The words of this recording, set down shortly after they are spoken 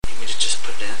me to just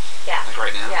put it in? Yeah. Like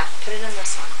right now? Yeah, put it in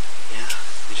this one. Yeah.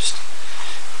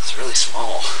 It's really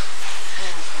small. I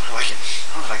don't know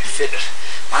if I can fit it.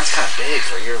 Mine's kind of big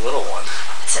for your little one.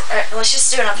 So, let's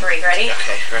just do it on 3. Ready?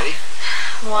 Okay, ready?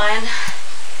 1,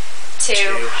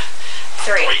 2,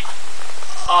 3.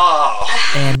 Oh.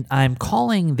 And I'm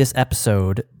calling this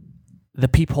episode the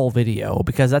Peephole video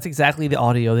because that's exactly the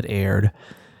audio that aired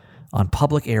on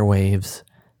public airwaves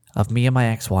of me and my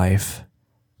ex-wife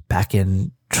back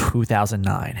in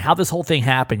 2009. How this whole thing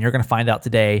happened, you're going to find out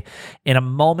today in a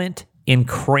moment in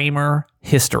Kramer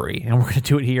history. And we're going to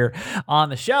do it here on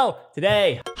the show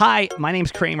today. Hi, my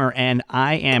name's Kramer, and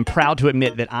I am proud to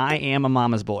admit that I am a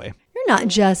mama's boy. You're not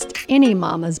just any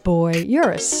mama's boy,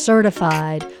 you're a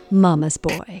certified mama's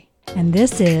boy. And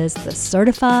this is the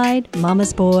Certified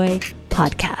Mama's Boy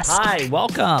Podcast. Hi,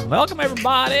 welcome. Welcome,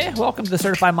 everybody. Welcome to the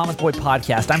Certified Mama's Boy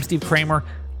Podcast. I'm Steve Kramer.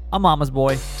 I'm mama's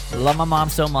boy. I love my mom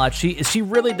so much. She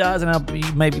really does, and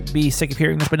you may be sick of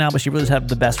hearing this by now, but she really does have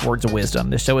the best words of wisdom.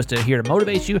 This show is here to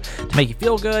motivate you, to make you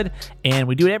feel good, and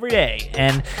we do it every day.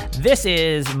 And this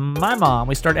is my mom.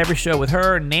 We start every show with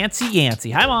her, Nancy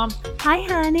Yancey. Hi, Mom. Hi,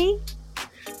 honey.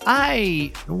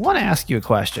 I want to ask you a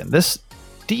question. This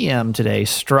DM today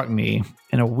struck me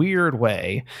in a weird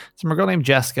way. It's from a girl named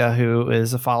Jessica, who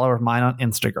is a follower of mine on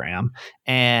Instagram,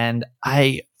 and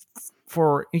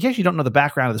in case you don't know the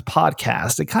background of this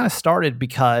podcast, it kind of started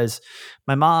because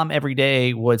my mom every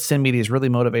day would send me these really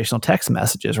motivational text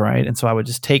messages, right? And so I would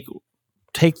just take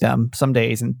them some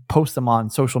days and post them on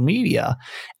social media,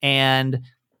 and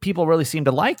people really seemed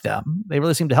to like them. They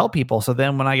really seemed to help people. So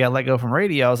then when I got let go from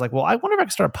radio, I was like, well, I wonder if I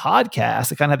could start a podcast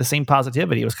that kind of had the same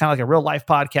positivity. It was kind of like a real life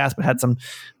podcast, but had some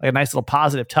like a nice little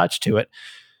positive touch to it.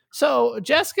 So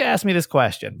Jessica asked me this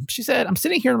question. She said, I'm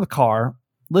sitting here in the car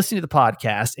listening to the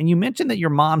podcast, and you mentioned that your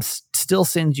mom still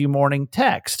sends you morning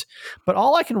text, but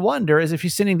all I can wonder is if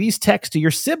she's sending these texts to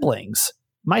your siblings.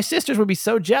 My sisters would be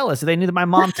so jealous if they knew that my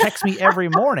mom texts me every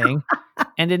morning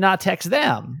and did not text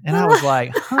them. And I was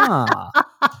like,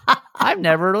 I've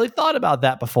never really thought about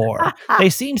that before. They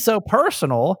seem so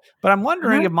personal, but I'm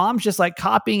wondering if mom's just like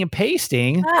copying and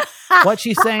pasting what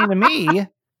she's saying to me,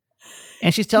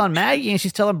 and she's telling Maggie and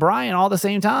she's telling Brian all at the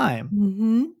same time.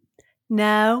 Mm-hmm.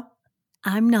 No,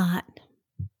 I'm not.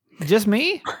 Just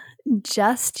me?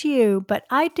 Just you. But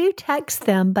I do text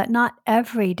them, but not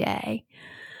every day.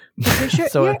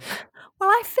 Because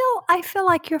I feel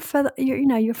like you're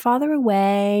farther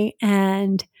away,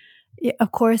 and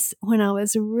of course, when I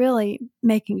was really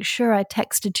making sure I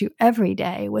texted you every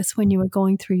day was when you were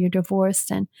going through your divorce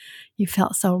and you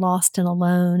felt so lost and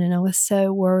alone, and I was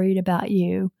so worried about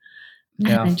you.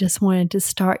 Yeah. And I just wanted to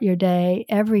start your day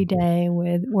every day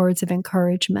with words of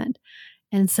encouragement.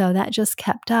 And so that just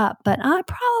kept up. But I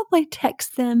probably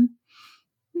text them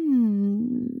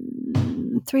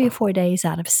 3 or 4 days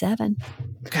out of 7.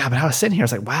 God, but I was sitting here, I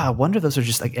was like, wow, I wonder if those are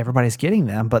just like everybody's getting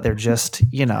them, but they're just,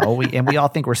 we all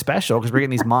think we're special because we're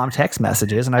getting these mom text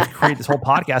messages, and I've created this whole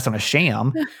podcast on a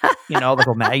sham. Like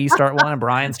will Maggie start one and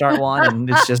Brian start one, and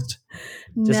it's just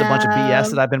a bunch of BS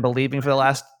that I've been believing for the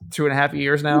last 2.5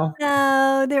 years now.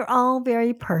 No, they're all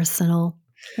very personal.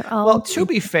 To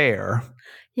be fair,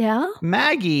 yeah,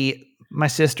 Maggie, my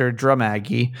sister, Drum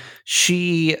Maggie,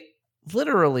 she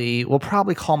literally will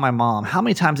probably call my mom. How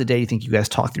many times a day do you think you guys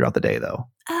talk throughout the day, though?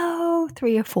 Oh,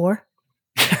 3 or 4.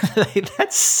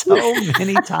 That's so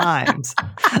many times.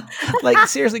 Like,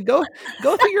 seriously, go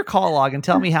through your call log and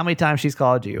tell me how many times she's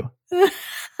called you.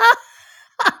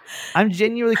 I'm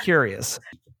genuinely curious.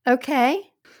 Okay.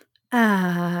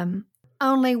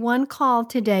 Only one call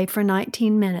today for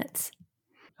 19 minutes.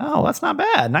 Oh, that's not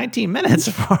bad. 19 minutes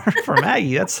for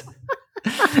Maggie. That's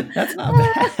not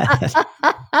bad.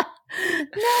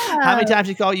 No. How many times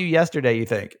she called you yesterday, you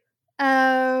think?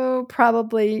 Oh,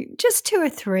 probably just 2 or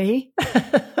 3.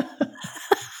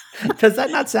 Does that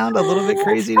not sound a little bit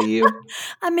crazy to you?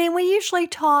 I mean, we usually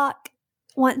talk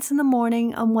once in the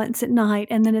morning and once at night,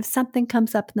 and then if something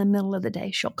comes up in the middle of the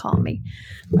day, she'll call me.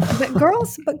 But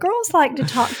girls like to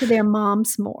talk to their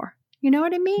moms more. You know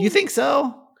what I mean? You think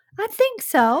so? I think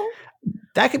so.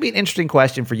 That could be an interesting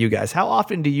question for you guys. How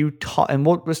often do you talk, and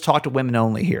we'll just talk to women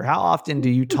only here. How often do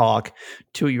you talk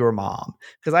to your mom?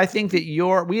 Because I think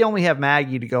that we only have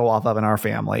Maggie to go off of in our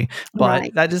family,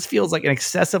 but That just feels like an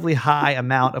excessively high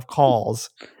amount of calls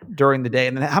during the day.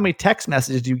 And then how many text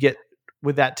messages do you get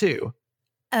with that too?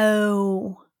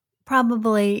 Oh,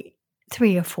 probably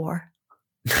 3 or 4.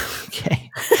 Okay.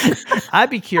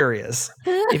 I'd be curious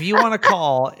if you want to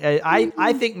call.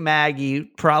 I think Maggie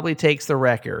probably takes the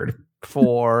record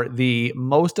for the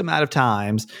most amount of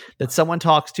times that someone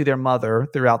talks to their mother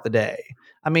throughout the day.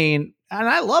 I mean, and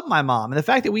I love my mom. And the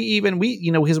fact that we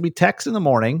because we text in the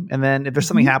morning, and then if there's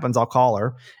something happens, I'll call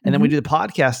her, and then we do the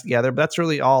podcast together. But that's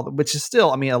really all, which is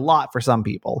still, a lot for some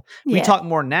people. Yeah. We talk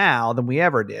more now than we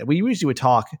ever did. We usually would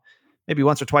talk maybe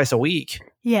once or twice a week.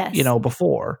 Yes.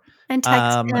 Before. And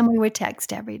text, and we would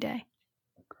text every day.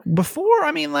 Before,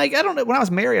 I don't know. When I was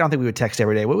married, I don't think we would text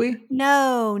every day, would we?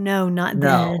 No, not No.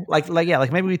 then. Like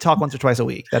maybe we talk once or twice a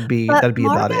week. That'd be But about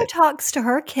Margo it. talks to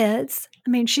her kids.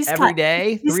 She's Every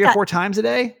day, 3 or 4 times a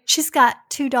day. She's got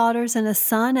 2 daughters and a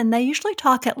son, and they usually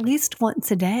talk at least once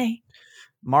a day.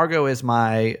 Margo is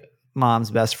my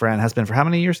mom's best friend. Has been for how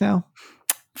many years now?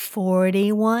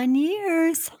 41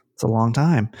 years. It's a long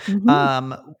time.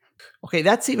 Mhm. Okay,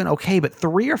 that's even okay, but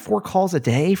 3 or 4 calls a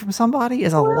day from somebody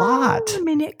is a lot.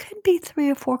 It could be 3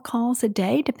 or 4 calls a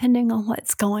day, depending on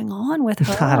what's going on with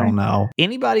her. I don't know.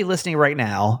 Anybody listening right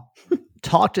now,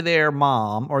 talk to their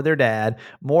mom or their dad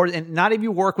more. And not if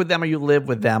you work with them or you live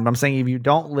with them, but I'm saying if you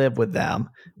don't live with them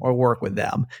or work with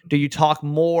them, do you talk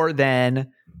more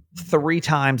than 3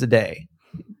 times a day?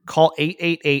 Call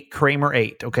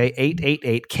 888-KRAMER-8, okay?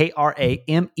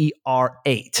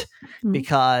 888-KRAMER-8.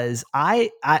 Because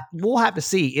we'll have to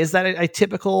see. Is that a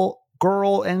typical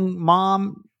girl and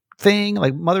mom thing,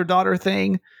 like mother-daughter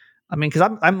thing? Because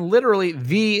I'm literally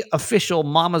the official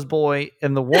mama's boy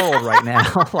in the world right now.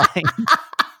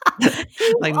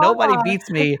 Like nobody beats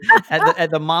me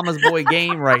at the mama's boy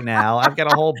game right now. I've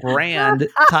got a whole brand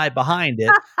tied behind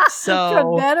it. So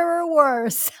for better or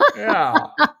worse. Yeah.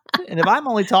 And if I'm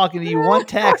only talking to you one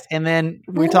text and then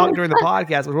we talk during the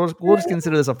podcast, we'll just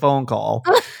consider this a phone call.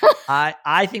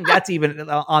 I think that's even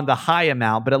on the high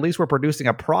amount, but at least we're producing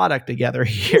a product together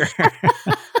here.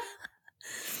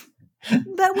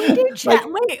 But we do chat.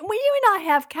 You and I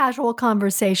have casual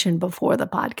conversation before the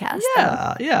podcast.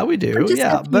 Yeah, we do.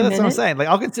 Yeah, but that's what I'm saying. Like,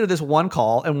 I'll consider this one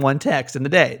call and one text in the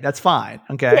day. That's fine.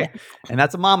 Okay. Yeah. And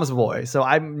that's a mama's boy. So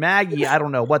Maggie, I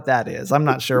don't know what that is. I'm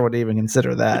not sure what to even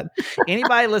consider that.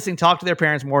 Anybody listening, talk to their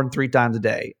parents more than 3 times a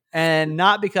day. And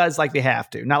not because they have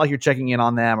to, not like you're checking in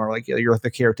on them or like you're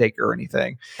the caretaker or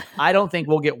anything. I don't think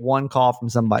we'll get one call from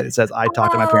somebody that says I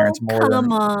talk to my parents more.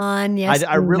 Come on. Yes.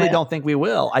 I really don't think we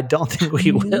will. I don't think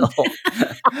we will.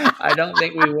 I don't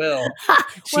think we will.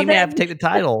 She may have to take the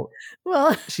title.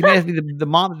 Well, she may have to be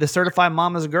the certified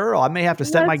mama's girl. I may have to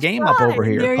step my game up over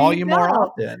here. There Call you more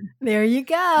often. There you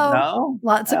go. No?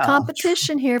 Lots of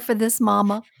competition here for this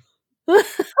mama.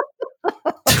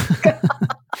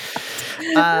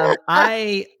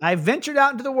 I ventured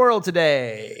out into the world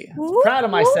today. Proud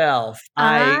of myself.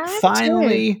 I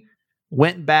finally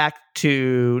went back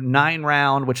to 9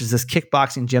 Round, which is this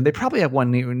kickboxing gym. They probably have one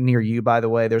near you, by the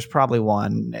way. There's probably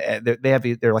one.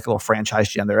 They're like a little franchise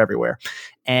gym. They're everywhere.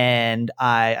 And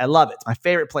I love it. It's my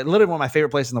favorite place, literally one of my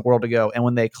favorite places in the world to go. And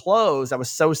when they closed, I was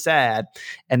so sad.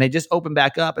 And they just opened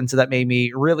back up. And so that made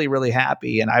me really, really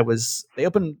happy. And they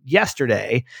opened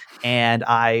yesterday and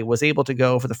I was able to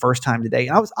go for the first time today.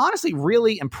 And I was honestly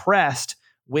really impressed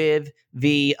with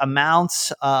the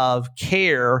amounts of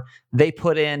care they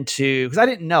put into, because I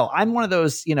didn't know. I'm one of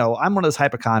those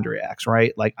hypochondriacs,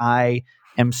 right? Like I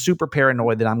am super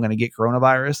paranoid that I'm going to get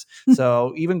coronavirus.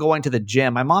 So even going to the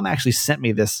gym, my mom actually sent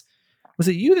me this. Was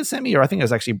it you that sent me? Or I think it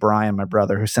was actually Brian, my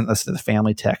brother, who sent us to the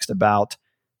family text about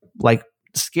like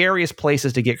scariest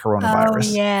places to get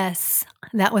coronavirus. Oh, yes.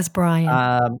 That was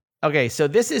Brian. Okay, so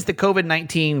this is the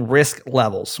COVID-19 risk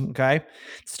levels, okay?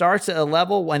 It starts at a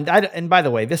level one, and by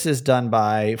the way, this is done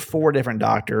by 4 different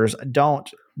doctors.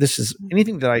 This is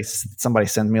anything that somebody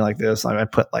sends me like this, I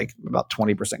put like about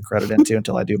 20% credit into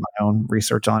until I do my own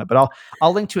research on it. But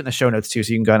I'll link to it in the show notes too,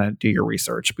 so you can kind of do your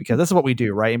research, because this is what we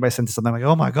do, right? Anybody sends something like,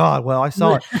 oh my God, well, I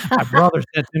saw it. My brother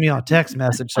sent it to me on a text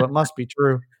message, so it must be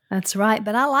true. That's right,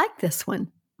 but I like this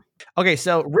one. Okay,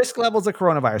 so risk levels of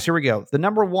coronavirus. Here we go. The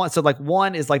number 1, so like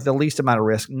 1 is like the least amount of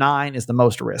risk. 9 is the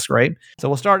most risk, right? So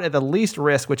we'll start at the least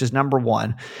risk, which is number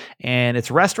 1. And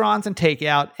it's restaurants and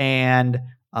takeout and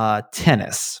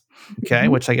tennis. Okay,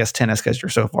 which I guess tennis because you're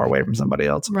so far away from somebody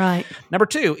else. Right. Number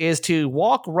 2 is to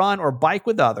walk, run, or bike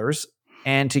with others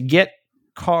and to get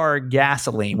car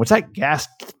gasoline, which that gas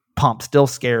pump still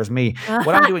scares me.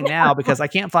 What I'm doing now, because I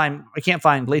can't find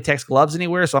latex gloves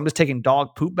anywhere, so I'm just taking dog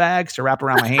poop bags to wrap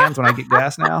around my hands when I get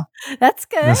gas now. That's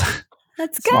good.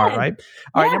 That's good. Smart, right?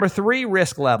 All right, number 3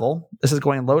 risk level, this is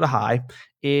going low to high,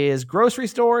 is grocery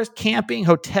stores, camping,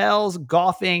 hotels,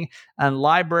 golfing, and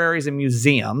libraries and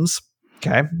museums.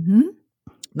 Okay. Mm-hmm.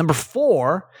 Number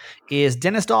 4 is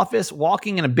dentist office,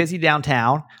 walking in a busy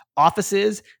downtown,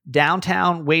 offices,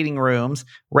 downtown waiting rooms,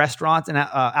 restaurants, and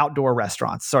outdoor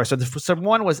restaurants. Sorry. So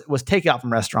 1 was takeout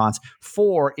from restaurants.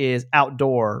 4 is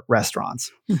outdoor restaurants.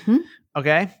 Mm-hmm.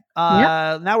 Okay.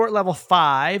 Now we're at level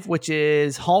 5, which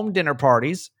is home dinner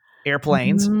parties,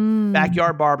 airplanes,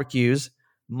 backyard barbecues,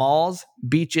 malls,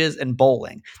 beaches, and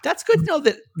bowling. That's good to know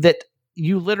that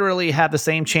you literally have the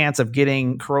same chance of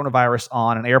getting coronavirus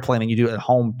on an airplane than you do at a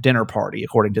home dinner party,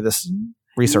 according to this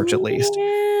research, at least.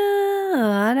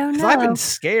 I don't know. I've been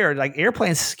scared. Like,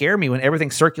 airplanes scare me when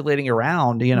everything's circulating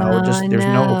around, just there's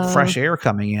no fresh air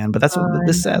coming in. But that's what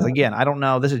this says. Again, I don't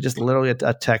know. This is just literally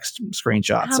a text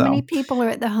screenshot. How many people are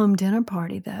at the home dinner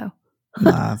party, though?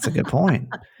 That's a good point.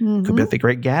 Could be at the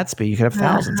Great Gatsby. You could have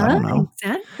thousands. I don't know.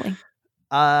 Exactly.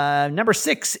 Number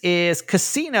 6 is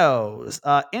casinos.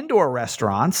 Indoor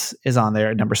restaurants is on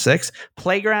there at number 6.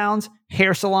 Playgrounds,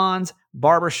 hair salons,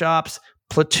 barbershops,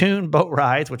 platoon boat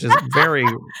rides, which is very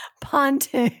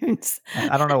pontoons.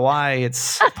 I don't know why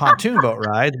it's pontoon boat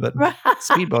rides, but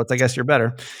speedboats, I guess you're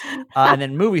better. And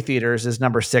then movie theaters is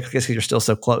number 6, I guess because you're still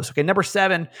so close. Okay, number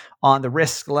 7 on the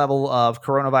risk level of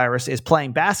coronavirus is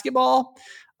playing basketball,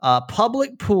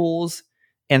 public pools,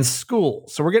 and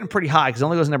schools. So we're getting pretty high because it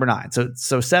only goes to number 9.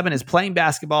 So 7 is playing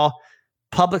basketball,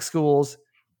 public pools,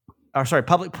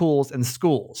 and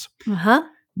schools.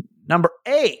 Number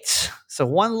 8, so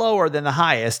one lower than the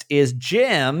highest, is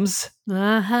gyms,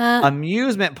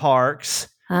 amusement parks,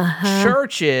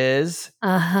 churches,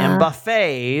 and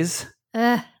buffets.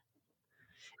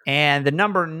 And the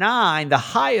number 9, the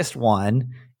highest one,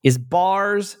 is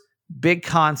bars, big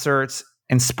concerts,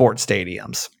 and sports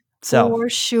stadiums. So for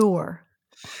sure.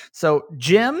 So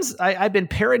gyms, I've been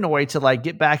paranoid to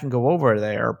get back and go over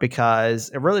there because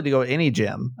I really to go to any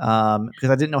gym because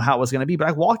I didn't know how it was going to be. But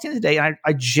I walked in today and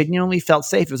I genuinely felt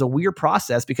safe. It was a weird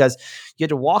process because you had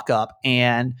to walk up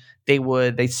and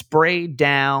they sprayed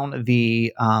down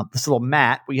this little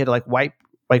mat where you had to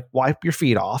wipe your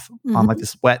feet off on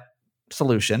this wet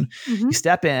solution. You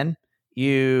step in.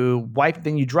 You wipe,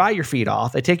 then you dry your feet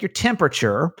off. They take your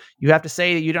temperature. You have to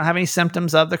say that you don't have any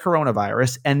symptoms of the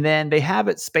coronavirus. And then they have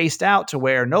it spaced out to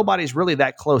where nobody's really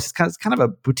that close. It's kind of a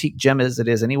boutique gym as it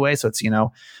is anyway. So it's,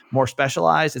 more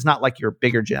specialized. It's not like your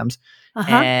bigger gyms.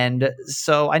 And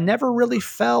so I never really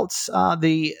felt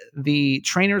the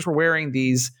trainers were wearing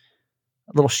these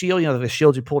little shield, the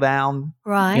shields you pull down,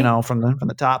 right? From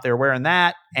the top. They were wearing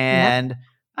that. And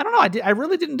I don't know. I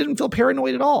really didn't feel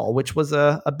paranoid at all, which was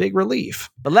a big relief.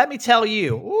 But let me tell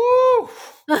you,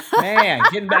 man,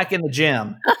 getting back in the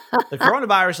gym, the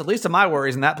coronavirus, at least of my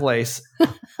worries in that place,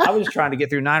 I was trying to get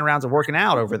through 9 rounds of working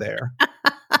out over there.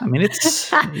 I mean,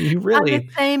 you really the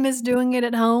same as doing it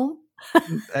at home.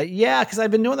 Yeah, because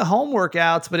I've been doing the home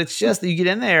workouts, but it's just that you get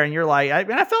in there and you're like,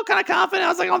 I felt kind of confident. I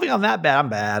was like, I don't think I'm that bad. I'm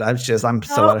bad. I'm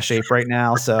so out of shape right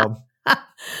now. So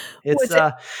it's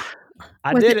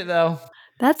I did it though.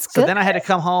 That's good. So then I had to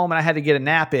come home and I had to get a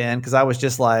nap in because I was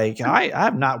just like, I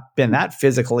have not been that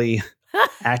physically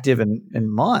active in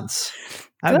months.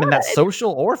 I haven't been that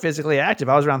social or physically active.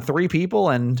 I was around 3 people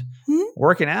and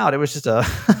working out. It was just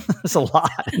it's a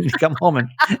lot. I need to come home and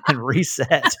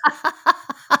reset.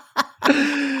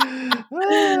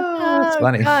 That's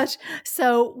funny. Gosh.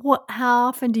 So how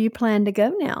often do you plan to go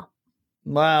now?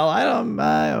 Well, I don't.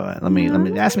 Let me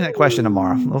ask me that question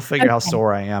tomorrow. We'll figure how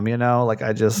sore I am.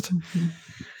 I just.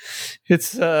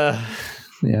 It's I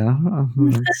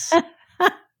don't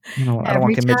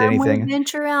want to commit to anything. Every time we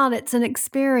venture out, it's an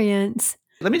experience.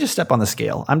 Let me just step on the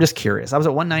scale. I'm just curious. I was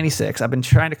at 196. I've been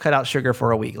trying to cut out sugar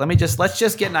for a week. Let's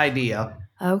just get an idea.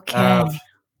 Okay. Of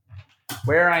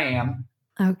where I am.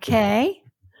 Okay.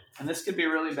 And this could be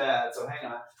really bad. So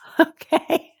hang on.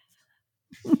 Okay.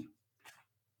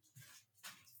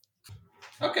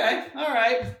 Okay. All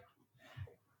right.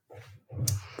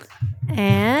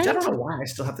 And I don't know why I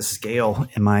still have the scale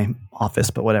in my office,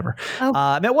 but whatever. Oh.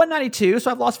 I'm at 192,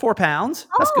 so I've lost 4 pounds.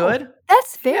 That's good.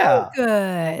 That's very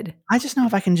good. I just know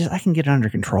if I can get it under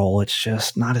control. It's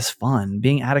just not as fun.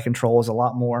 Being out of control is a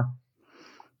lot more.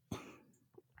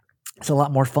 It's a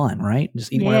lot more fun, right?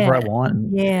 Just eat whatever I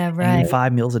want. Right. Eat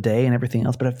 5 meals a day and everything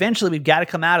else. But eventually we've got to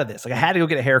come out of this. I had to go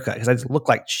get a haircut because I just look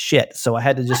like shit. So I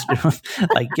had to just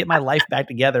get my life back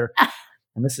together.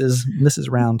 And this is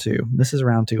round 2. This is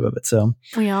round 2 of it. So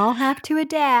we all have to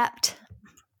adapt.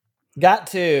 Got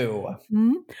to.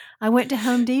 I went to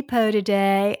Home Depot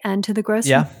today and to the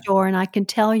grocery store, and I can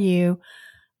tell you,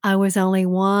 I was only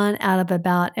one out of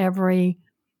about every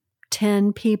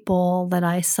 10 people that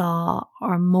I saw,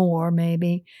 or more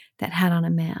maybe, that had on a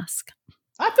mask.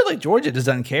 I feel like Georgia just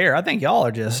doesn't care. I think y'all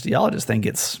just think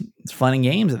it's fun and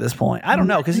games at this point. I don't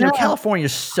know, because California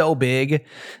is so big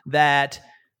that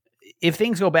if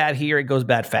things go bad here, it goes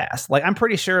bad fast. Like, I'm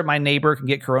pretty sure my neighbor can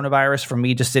get coronavirus from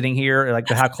me just sitting here, like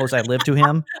how close I live to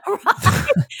him. Right.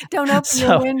 Don't open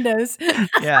your windows.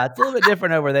 Yeah, it's a little bit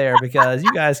different over there because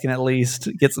you guys can at least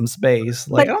get some space.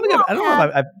 Like, But I don't know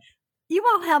if I've you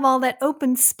all have all that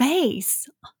open space.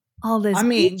 All this. I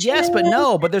mean, beaches. yes, but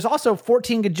no. But there's also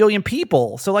 14 gajillion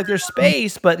people, so like there's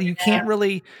space, but you can't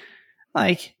really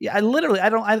like. Yeah, I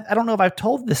don't know if I've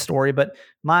told this story, but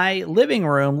my living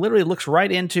room literally looks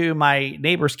right into my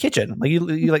neighbor's kitchen. Like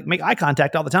you like make eye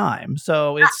contact all the time.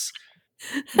 So it's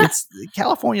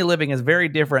California living is very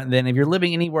different than if you're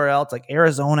living anywhere else. Like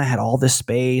Arizona had all this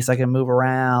space I can move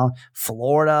around.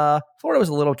 Florida was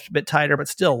a little bit tighter, but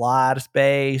still a lot of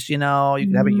space. You know, you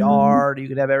could have a yard, you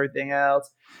could have everything else.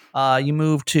 You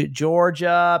move to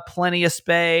Georgia, plenty of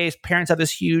space. Parents have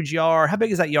this huge yard. How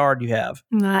big is that yard you have?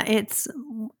 It's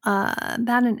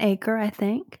about an acre, I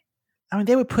think. I mean,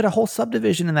 they would put a whole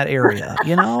subdivision in that area,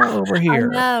 you know, over here.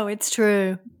 I know, it's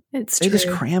true. They just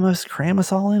cram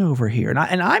us all in over here, and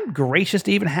I'm gracious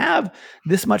to even have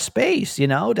this much space. You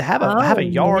know, to have a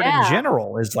yard in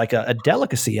general is like a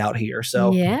delicacy out here.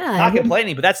 So not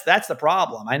complaining, but that's the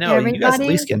problem. I know you guys at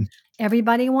least can.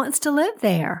 Everybody wants to live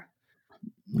there.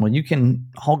 Well, you can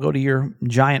all go to your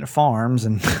giant farms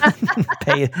and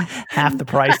pay half the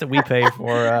price that we pay for.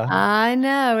 I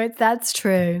know that's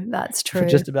true. That's true for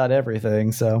just about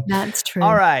everything. So that's true.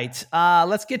 All right,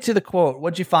 let's get to the quote.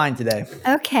 What'd you find today?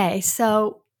 Okay,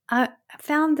 so I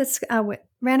found this. I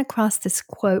ran across this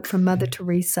quote from Mother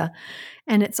Teresa,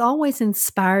 and it's always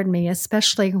inspired me,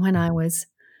 especially when I was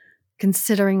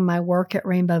considering my work at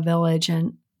Rainbow Village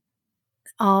and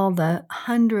all the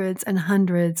hundreds and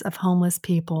hundreds of homeless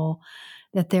people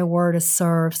that there were to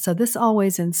serve. So this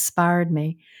always inspired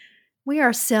me. We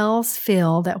ourselves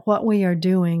feel that what we are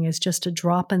doing is just a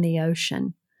drop in the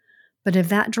ocean. But if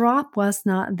that drop was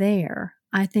not there,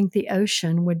 I think the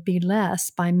ocean would be less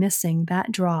by missing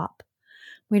that drop.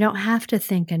 We don't have to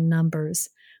think in numbers.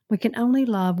 We can only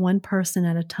love one person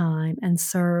at a time and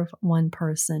serve one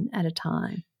person at a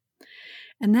time.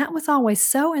 And that was always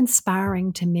so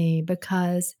inspiring to me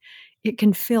because it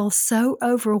can feel so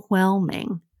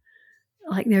overwhelming.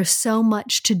 Like there's so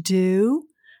much to do.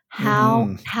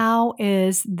 How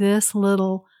is this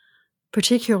little,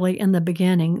 particularly in the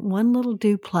beginning, one little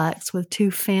duplex with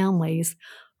two families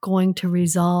going to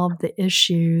resolve the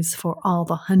issues for all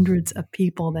the hundreds of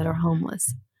people that are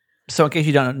homeless? So in case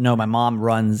you don't know, my mom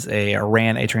ran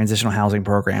a transitional housing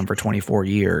program for 24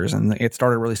 years, and it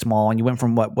started really small. And you went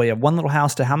from we have one little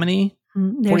house to how many?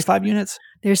 45 units?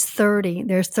 There's 30.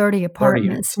 There's 30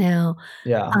 apartments now.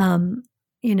 Yeah.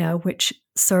 Which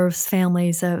serves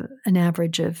families of an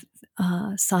average of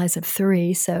size of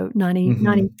 3, so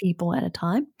 90 people at a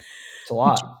time. It's a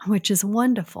lot. Which is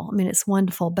wonderful. I mean, it's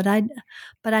wonderful. But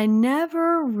I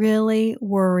never really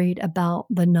worried about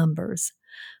the numbers,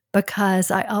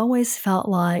 because I always felt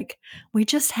like we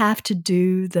just have to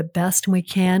do the best we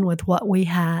can with what we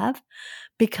have,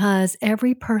 because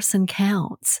every person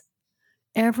counts.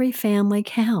 Every family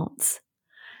counts.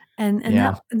 And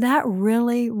that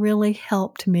really, really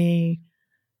helped me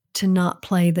to not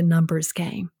play the numbers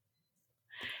game.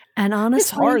 And honestly, it's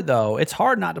hard though. It's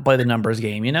hard not to play the numbers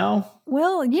game, you know?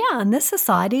 Well, yeah, in this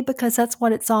society, because that's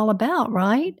what it's all about,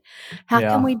 right? How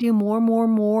can we do more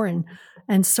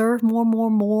and serve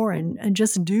more and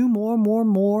just do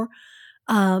more?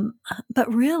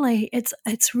 But really,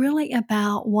 it's really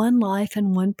about one life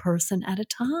and one person at a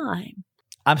time.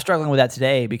 I'm struggling with that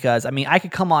today because, I mean, I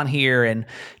could come on here and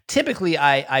typically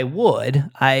I would.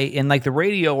 In like the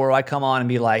radio where I come on and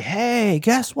be like, hey,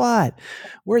 guess what?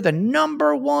 We're the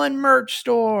number one merch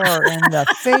store in the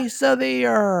face of the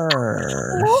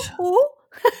earth.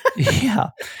 Yeah.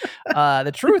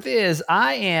 The truth is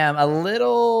I am I'm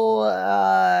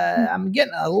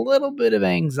getting a little bit of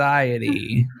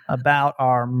anxiety about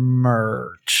our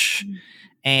merch.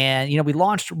 And, we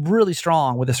launched really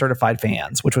strong with the certified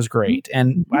fans, which was great.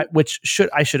 And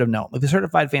I should have known. Like the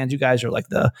certified fans, you guys are like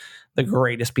the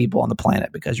greatest people on the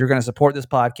planet, because you're going to support this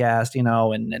podcast,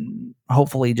 and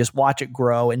hopefully just watch it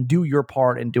grow and do your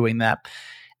part in doing that.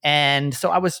 And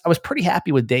so I was pretty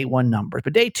happy with day 1 numbers,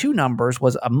 but day 2 numbers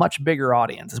was a much bigger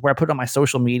audience. It's where I put on my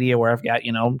social media where I've got,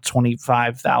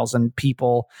 25,000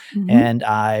 people, and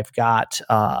I've got,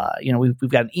 we've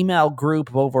got an email group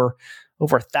of over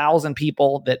 1,000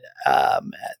 people that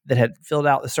had filled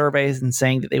out the surveys and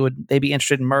saying that they'd be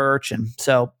interested in merch. And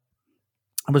so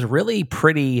I was really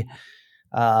pretty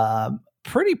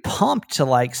pumped to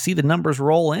like see the numbers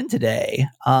roll in today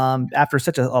after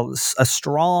such a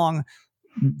strong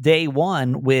day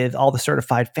 1 with all the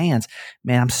certified fans.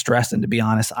 Man, I'm stressing, to be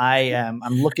honest. I'm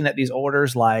looking at these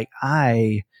orders like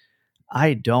I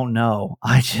don't know.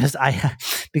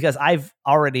 Because I've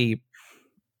already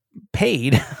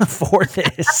paid for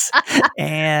this.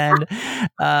 And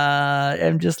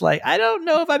I'm just like, I don't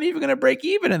know if I'm even going to break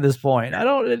even at this point.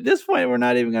 At this point, we're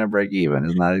not even going to break even.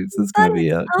 It's going to be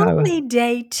a kind only of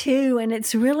day 2, and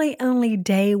it's really only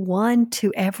day 1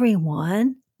 to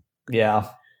everyone. Yeah.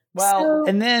 Well,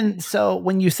 so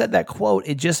when you said that quote,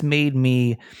 it just made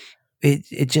me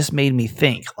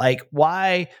think, like,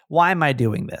 why am I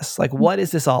doing this? Like, what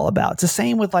is this all about? It's the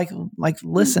same with like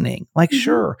listening. Like,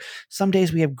 sure, some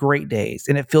days we have great days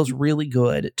and it feels really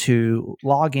good to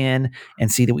log in and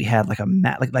see that we had like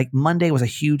like Monday was a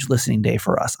huge listening day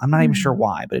for us. I'm not even sure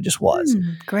why, but it just was.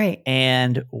 Great.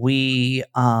 And we,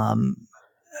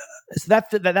 so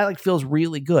that like feels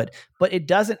really good, but it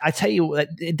doesn't, I tell you,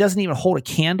 it doesn't even hold a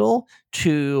candle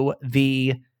to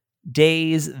the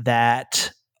days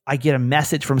that I get a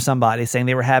message from somebody saying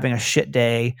they were having a shit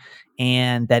day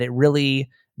and that it really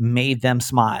made them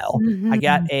smile. I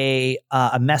got a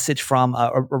message from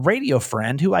a radio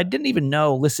friend who I didn't even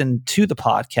know listened to the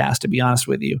podcast, to be honest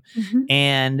with you.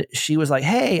 And she was like,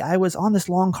 hey, I was on this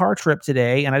long car trip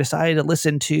today and I decided to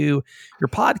listen to your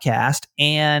podcast,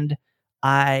 and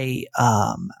I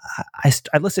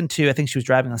listened to, I think she was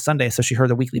driving on Sunday, so she heard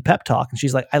the weekly pep talk, and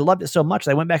she's like, I loved it so much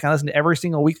that I went back and listened to every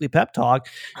single weekly pep talk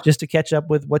just to catch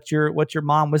up with what your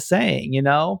mom was saying. You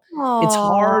know, it's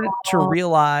hard to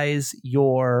realize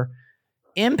your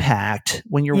impact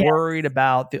when you're worried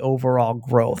about the overall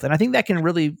growth, and I think that can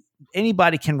really,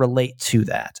 anybody can relate to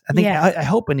that. I think I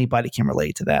hope anybody can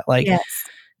relate to that. Like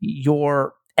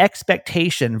your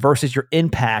expectation versus your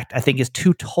impact, I think, is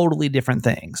two totally different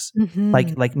things.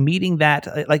 Like meeting that,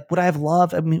 like, would I have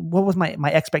loved, I mean, what was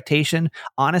my expectation,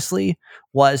 honestly,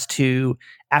 was to,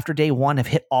 after day 1, have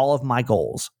hit all of my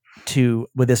goals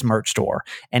with this merch store,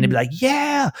 and it'd be like,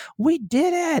 yeah, we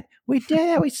did it. We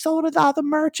sold it, all the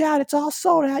merch out. It's all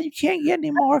sold out. You can't get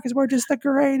any more because we're just the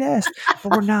greatest.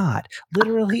 But we're not.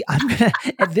 Literally,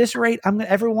 at this rate,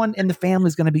 everyone in the family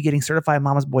is gonna be getting certified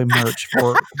Mama's Boy merch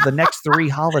for the next 3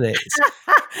 holidays.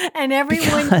 And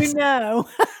everyone you know.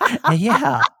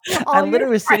 Yeah. I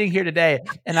literally was sitting here today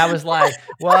and I was like,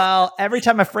 well, every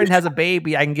time a friend has a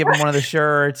baby, I can give them one of the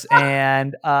shirts,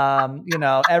 and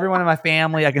everyone in my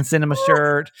family, I can send them a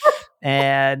shirt,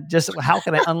 and just how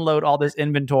can I unload all this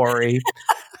inventory?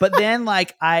 But then,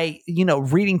 like,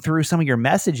 reading through some of your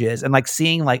messages and like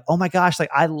seeing like, oh my gosh,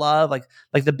 like I love like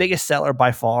the biggest seller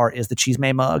by far is the Cheese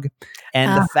May mug.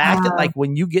 And the fact that like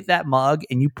when you get that mug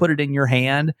and you put it in your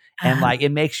hand and like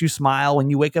it makes you smile when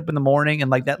you wake up in the morning,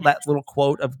 and like that little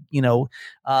quote of,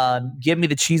 give me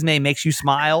the Cheese May makes you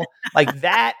smile, like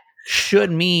that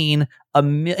should mean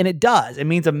and it does. It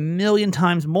means 1,000,000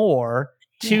 times more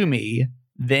to me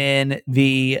than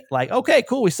the like, okay,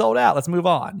 cool, we sold out, let's move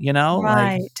on,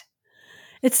 Right. Like,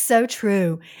 it's so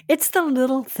true. It's the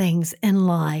little things in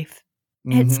life.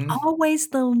 It's always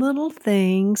the little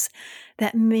things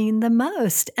that mean the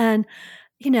most. And,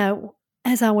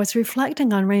 as I was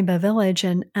reflecting on Rainbow Village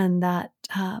and that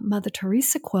Mother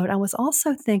Teresa quote, I was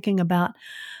also thinking about,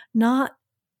 not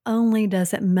only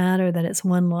does it matter that it's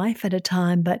one life at a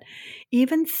time, but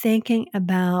even thinking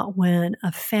about when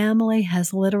a family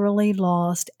has literally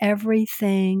lost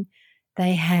everything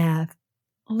they have.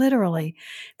 Literally,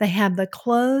 they have the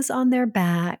clothes on their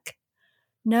back,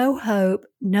 no hope,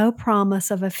 no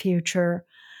promise of a future.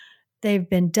 They've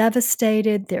been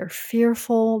devastated, they're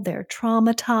fearful, they're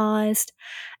traumatized,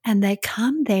 and they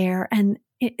come there and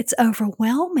it's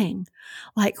overwhelming.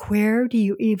 Like, where do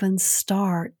you even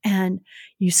start? And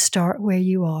you start where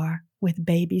you are with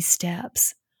baby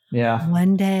steps. Yeah.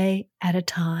 One day at a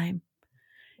time.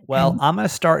 Well, I'm going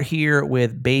to start here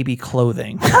with baby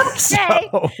clothing. Okay.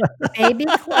 Baby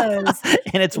clothes.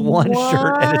 And it's one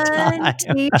shirt at a time. One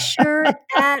t-shirt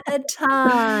at a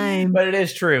time. But it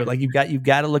is true. Like you've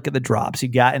got to look at the drops.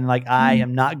 And like, I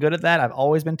am not good at that. I've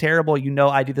always been terrible.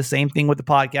 I do the same thing with the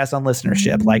podcast on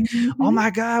listenership. Like, oh my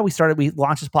God, we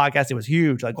launched this podcast. It was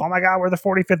huge. Like, oh my God, we're the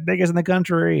 45th biggest in the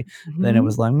country. Then it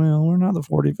was like, well, we're not the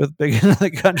 45th biggest in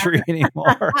the country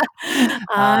anymore.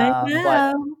 I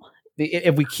know.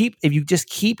 If you just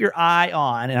keep your eye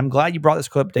on, and I'm glad you brought this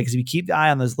clip today, because if you keep the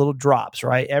eye on those little drops,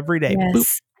 right, every day,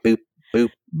 boop, boop, boop,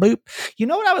 boop. You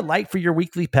know what I would like for your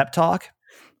weekly pep talk?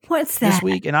 What's that? This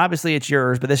week, and obviously it's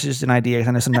yours, but this is just an idea, because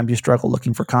I know sometimes you struggle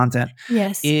looking for content.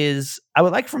 Yes. I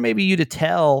would like for maybe you to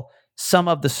tell some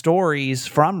of the stories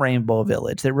from Rainbow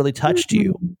Village that really touched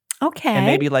you. Okay. And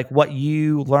maybe like what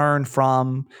you learned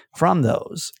from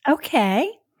those.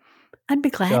 Okay. I'd be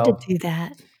glad to do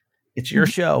that. It's your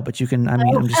show, but you can,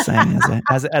 I'm just saying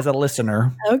as a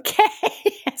listener. Okay.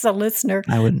 as a listener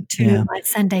to my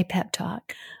Sunday pep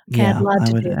talk. Okay, I'd love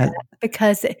to do that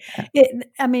because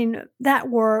that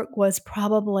work was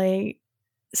probably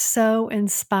so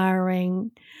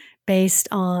inspiring based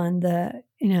on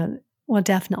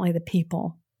definitely the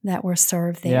people that were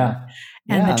served there. Yeah.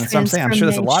 And that's what I'm saying. I'm sure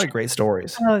there's a lot of great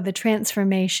stories. Oh, the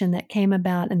transformation that came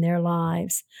about in their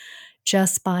lives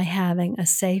just by having a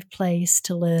safe place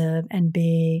to live and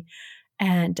be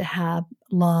and to have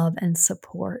love and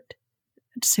support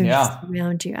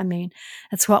around you. I mean,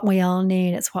 that's what we all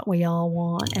need. It's what we all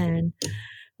want. And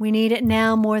we need it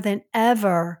now more than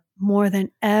ever. More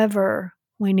than ever,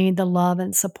 we need the love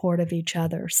and support of each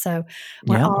other. So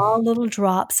we're all little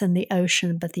drops in the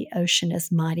ocean, but the ocean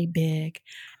is mighty big,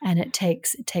 and it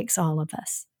takes all of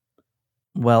us.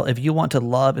 Well, if you want to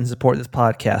love and support this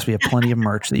podcast, we have plenty of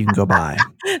merch that you can go buy.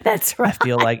 That's right. I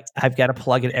feel like I've got to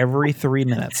plug it every 3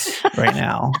 minutes right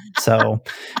now. So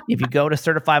if you go to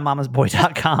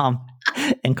certifiedmamasboy.com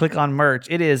and click on merch,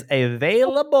 it is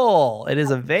available. It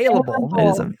is available. It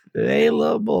is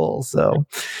available. So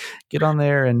get on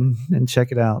there and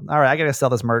check it out. All right, I got to sell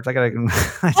this merch. I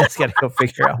just got to go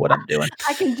figure out what I'm doing.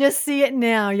 I can just see it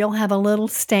now. You'll have a little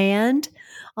stand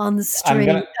on the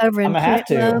street over in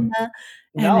Peephole.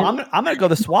 No, I'm gonna go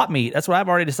to the swap meet. That's what I've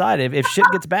already decided. If shit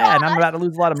gets bad and I'm about to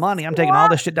lose a lot of money, I'm taking all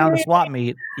this shit down to the swap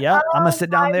meet. Yep, I'm gonna sit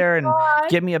down there and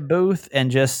get me a booth and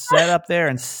just set up there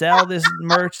and sell this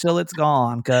merch till it's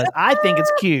gone because I think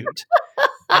it's cute.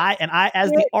 I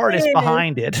as the artist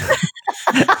behind it,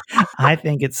 I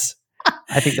think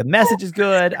the message is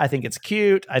good. I think it's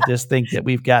cute. I just think that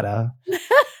we've got to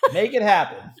make it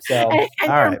happen. So, all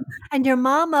right. And your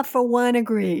mama, for one,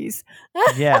 agrees.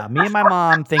 Yeah, me and my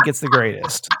mom think it's the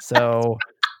greatest. So,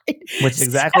 which is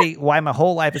exactly why my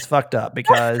whole life is fucked up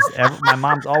because my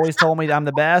mom's always told me that I'm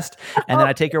the best, and then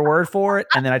I take her word for it,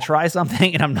 and then I try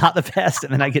something, and I'm not the best,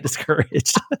 and then I get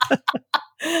discouraged.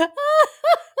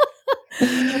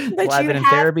 Well, I've been in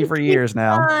therapy for years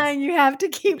now. You have to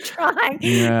keep trying.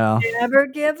 Yeah. Never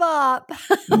give up.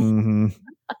 Mm-hmm.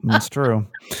 That's true.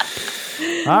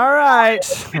 All right.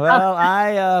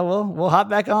 Well, we'll hop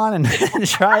back on and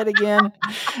try it again.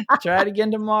 Try it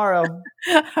again tomorrow.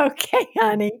 Okay,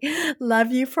 honey.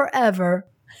 Love you forever.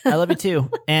 I love you too.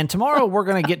 And tomorrow we're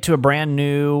going to get to a brand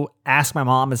new Ask My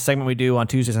Mom. It's a segment we do on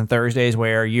Tuesdays and Thursdays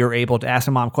where you're able to ask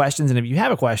my mom questions. And if you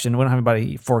have a question, we don't have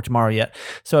anybody for tomorrow yet.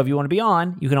 So if you want to be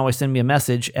on, you can always send me a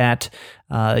message at,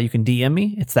 you can DM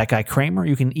me. It's That Guy Kramer.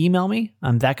 You can email me.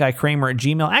 I'm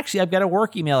thatguykramer@gmail. Actually, I've got a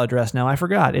work email address now. I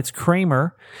forgot. It's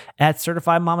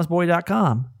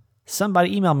kramer@certifiedmamasboy.com.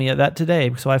 Somebody emailed me at that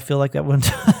today, so I feel like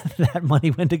that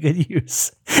money went to good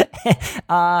use.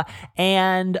 Yeah,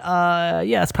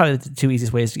 it's probably the two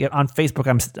easiest ways to get on Facebook.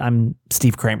 I'm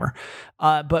Steve Kramer,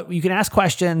 but you can ask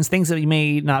questions, things that you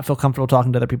may not feel comfortable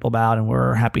talking to other people about, and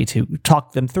we're happy to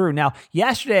talk them through. Now,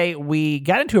 yesterday we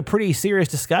got into a pretty serious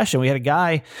discussion. We had a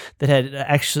guy that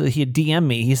he had DM'd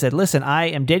me. He said, "Listen, I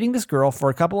am dating this girl for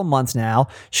a couple of months now.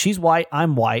 She's white,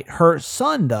 I'm white. Her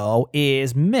son though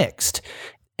is mixed."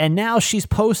 And now she's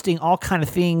posting all kind of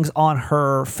things on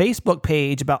her Facebook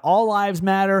page about all lives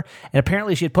matter. And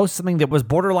apparently she had posted something that was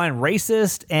borderline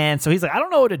racist. And so he's like, I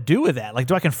don't know what to do with that. Like,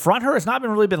 do I confront her? It's not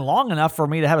really been long enough for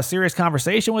me to have a serious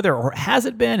conversation with her, or has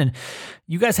it been? And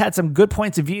you guys had some good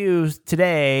points of view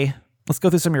today. Let's go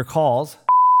through some of your calls.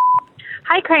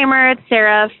 Hi, Kramer. It's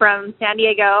Sarah from San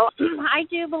Diego. I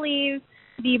do believe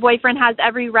the boyfriend has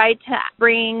every right to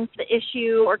bring the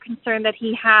issue or concern that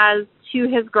he has to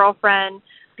his girlfriend,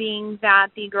 being that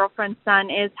the girlfriend's son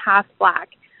is half black.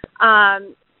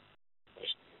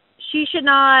 She should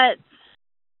not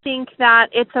think that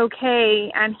it's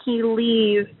okay and he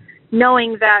leave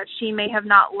knowing that she may have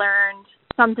not learned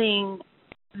something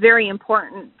very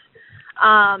important.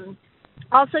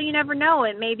 Also, you never know.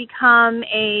 It may become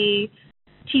a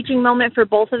teaching moment for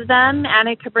both of them, and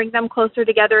it could bring them closer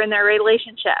together in their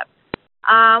relationship.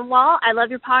 Well, I love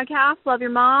your podcast, love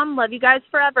your mom, love you guys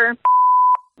forever.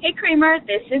 Hey, Kramer,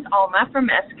 this is Alma from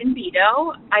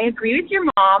Escondido. I agree with your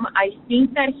mom. I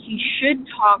think that he should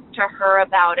talk to her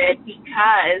about it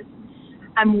because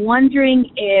I'm wondering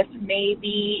if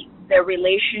maybe the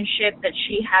relationship that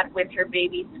she had with her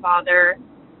baby's father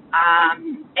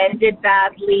ended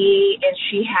badly and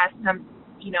she has some,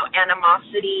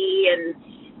 animosity and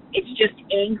it's just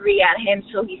angry at him,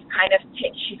 so she's kind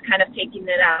of taking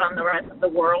it out on the rest of the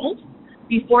world.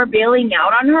 Before bailing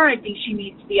out on her, I think she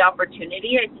needs the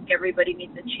opportunity. I think everybody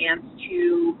needs a chance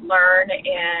to learn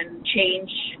and change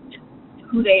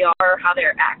who they are, how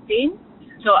they're acting.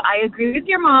 So I agree with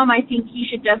your mom. I think he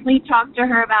should definitely talk to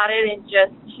her about it and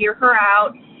just hear her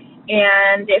out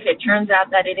And if it turns out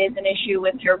that it is an issue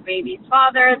with your baby's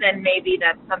father, then maybe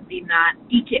that's something that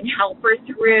he can help her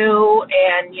through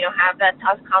and, have that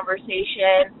tough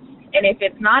conversation. And if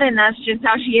it's not, and that's just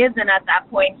how she is, then at that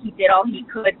point he did all he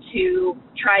could to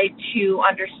try to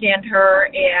understand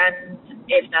her. And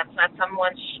if that's not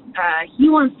someone he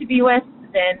wants to be with,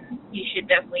 then he should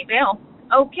definitely bail.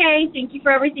 Okay, thank you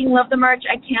for everything. Love the merch.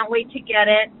 I can't wait to get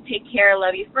it. Take care.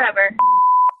 Love you forever.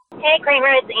 Hey,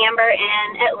 Kramer, it's Amber in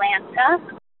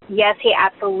Atlanta. Yes, he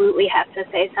absolutely has to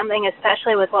say something,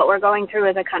 especially with what we're going through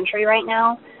as a country right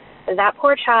now. That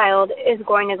poor child is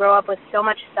going to grow up with so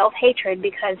much self-hatred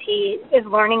because he is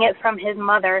learning it from his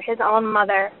mother, his own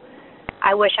mother.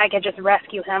 I wish I could just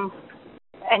rescue him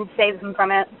and save him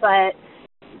from it, but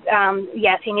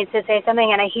yes, he needs to say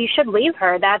something, and he should leave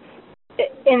her. That's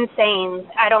insane.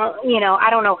 I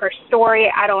don't know her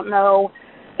story. I don't know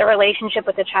the relationship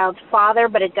with the child's father,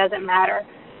 but it doesn't matter.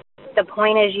 The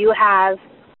point is you have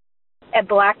a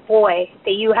black boy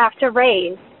that you have to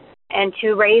raise, and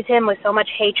to raise him with so much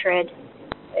hatred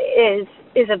is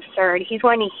absurd. He's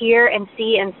going to hear and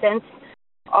see and sense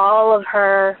all of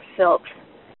her filth.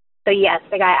 So yes,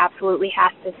 the guy absolutely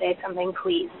has to say something,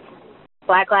 please.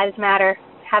 Black Lives Matter.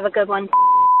 Have a good one.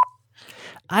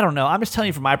 I don't know. I'm just telling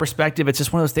you from my perspective, it's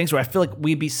just one of those things where I feel like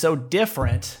we'd be so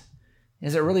different.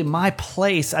 Is it really my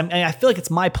place? I feel like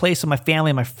it's my place with my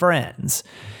family and my friends,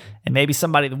 and maybe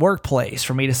somebody at the workplace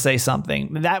for me to say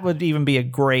something. That would even be a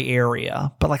gray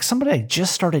area. But like somebody I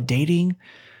just started dating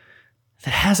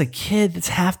that has a kid that's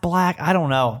half black, I don't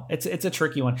know. It's a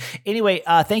tricky one. Anyway,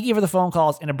 thank you for the phone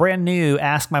calls and a brand new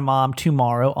Ask My Mom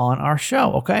tomorrow on our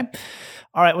show, okay?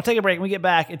 All right, we'll take a break. When we get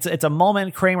back, it's a moment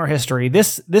in Kramer history.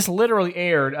 This literally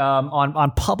aired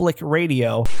on public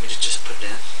radio. We just put it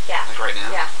in? Yeah. Like right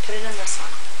now? Yeah, put it in this one.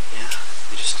 Yeah,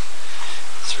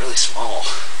 it's really small.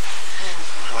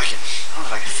 I don't know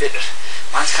if I can fit it.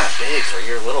 Mine's kind of big for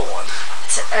your little one.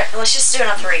 Let's just do it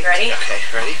on 3. Ready? Okay,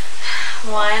 ready?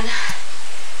 1,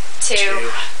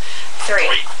 2,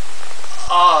 3.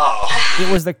 Oh.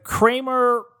 It was the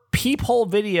Kramer Peephole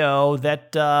video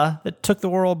that took the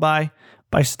world by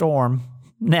storm.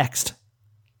 Next.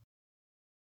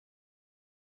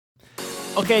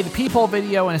 Okay, the Peephole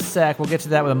video in a sec. We'll get to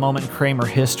that with a moment in Kramer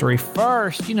history.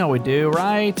 First, you know what we do,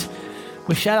 right?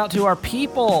 We shout out to our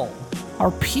people.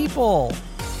 Our people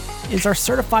is our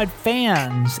certified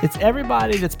fans. It's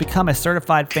everybody that's become a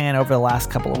certified fan over the last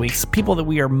couple of weeks. People that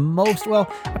we are I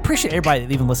appreciate everybody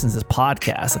that even listens to this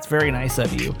podcast. That's very nice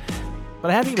of you.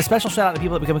 But I have to give a special shout out to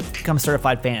people that become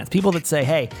certified fans. People that say,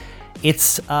 hey,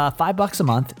 it's $5 a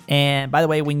month. And by the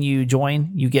way, when you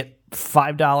join, you get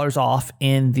 $5 off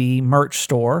in the merch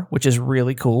store, which is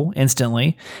really cool,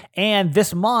 instantly. And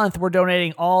this month, we're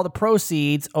donating all the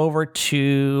proceeds over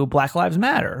to Black Lives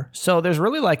Matter. So there's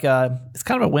really it's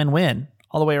kind of a win-win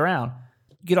all the way around.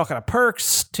 You get all kind of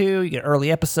perks, too. You get early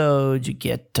episodes. You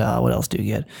get, what else do you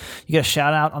get? You get a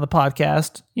shout out on the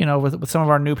podcast, with some of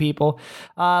our new people.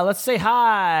 Let's say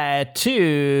hi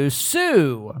to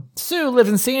Sue. Sue lives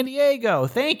in San Diego.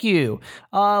 Thank you.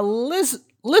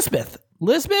 Lisbeth,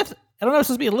 I don't know if it's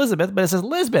supposed to be Elizabeth, but it says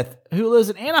Lisbeth, who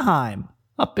lives in Anaheim,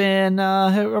 up in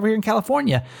over here in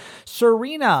California.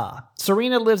 Serena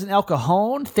lives in El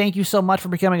Cajon. Thank you so much for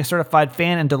becoming a certified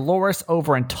fan. And Dolores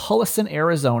over in Tucson,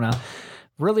 Arizona.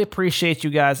 Really appreciate you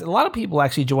guys. A lot of people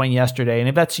actually joined yesterday, and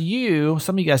if that's you,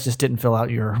 some of you guys just didn't fill out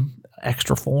your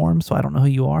extra form, so I don't know who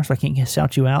you are, so I can't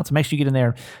shout you out. So make sure you get in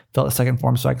there, fill out the second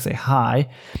form so I can say hi.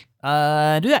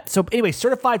 Do that. So anyway,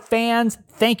 certified fans,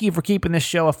 thank you for keeping this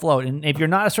show afloat. And if you're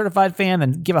not a certified fan,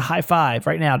 then give a high five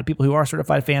right now to people who are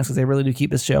certified fans, because they really do keep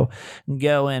this show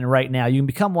going right now. You can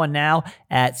become one now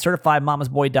at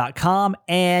certifiedmamasboy.com,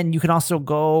 and you can also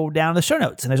go down to the show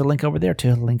notes, and there's a link over there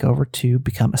to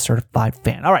become a certified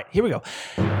fan. All right, here we go.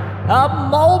 A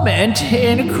moment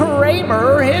in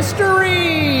Kramer history.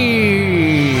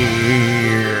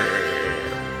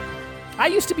 I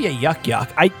used to be a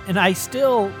yuck. I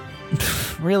still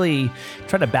really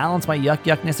try to balance my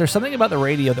yuckness. There's something about the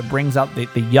radio that brings out the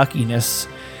yuckiness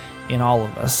in all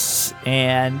of us.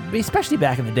 And especially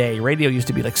back in the day, radio used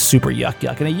to be like super yuck.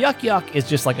 And a yuck is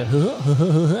just like a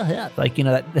like,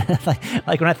 that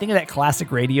like when I think of that classic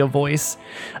radio voice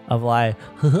of like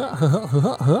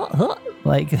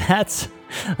like that's,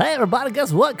 hey everybody,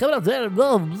 guess what? Coming up there,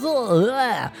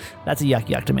 that's a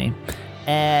yuck to me.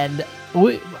 And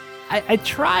I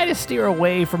try to steer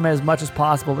away from it as much as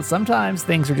possible, but sometimes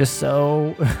things are just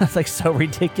so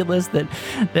ridiculous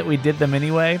that we did them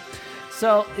anyway.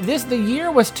 So the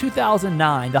year was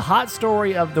 2009. The hot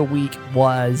story of the week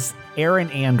was Erin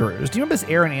Andrews. Do you remember this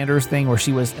Erin Andrews thing where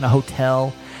she was in a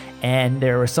hotel and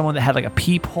there was someone that had like a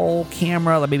peephole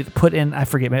camera, like maybe put in, I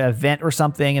forget, maybe a vent or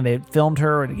something, and they filmed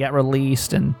her and it got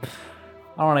released, and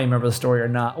I don't even remember the story or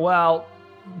not. Well,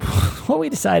 what we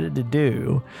decided to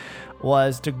do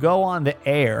was to go on the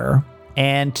air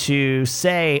and to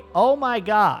say, oh my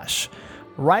gosh,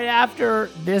 right after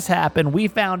this happened, we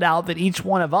found out that each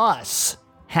one of us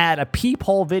had a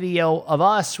peephole video of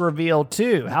us revealed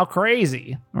too. How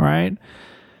crazy, right?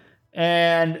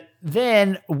 And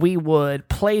then we would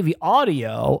play the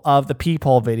audio of the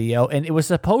peephole video, and it was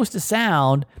supposed to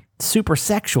sound super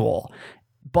sexual,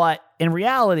 but in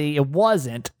reality, it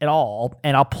wasn't at all.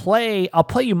 And I'll play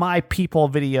you my peephole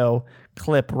video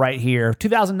clip right here.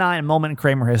 2009, a moment in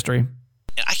Kramer history.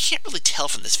 And I can't really tell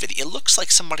from this video. It looks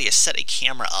like somebody has set a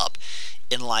camera up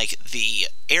in like the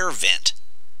air vent.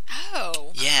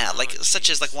 Oh. Yeah, like such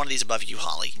as like one of these above you,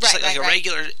 Holly. Just like a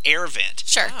regular air vent.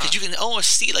 Sure. Because you can almost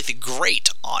see like the grate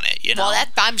on it, you know? Well,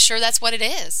 I'm sure that's what it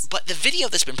is. But the video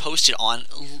that's been posted on,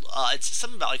 it's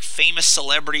something about like famous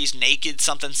celebrities naked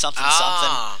something.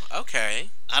 Okay.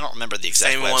 I don't remember the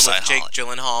exact Same website. one with Jake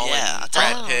Gyllenhaal and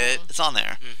Brad Pitt. It's on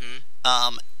there.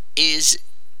 Mm-hmm. Is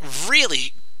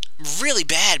really, really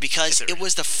bad because it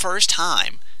was the first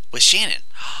time with Shannon.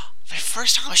 The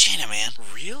first time with Shannon, man.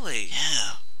 Really?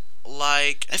 Yeah.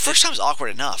 Like, the first time was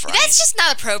awkward enough, right? That's just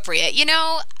not appropriate, you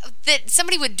know, that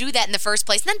somebody would do that in the first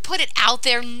place and then put it out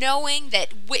there knowing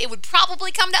that it would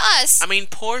probably come to us. I mean,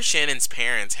 poor Shannon's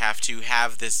parents have to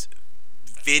have this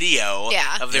video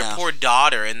of their poor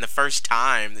daughter in the first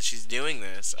time that she's doing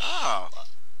this. Oh.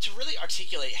 To really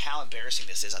articulate how embarrassing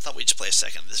this is, I thought we'd just play a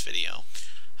second of this video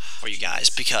for you guys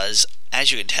because,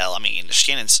 as you can tell, I mean,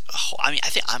 Shannon's... I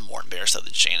think I'm more embarrassed though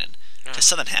than Shannon because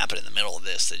something happened in the middle of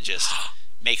this that just...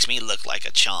 makes me look like a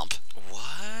chump.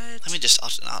 What? Let me just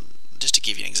to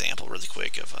give you an example really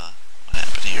quick of what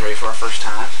happened here. You ready for our first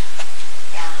time?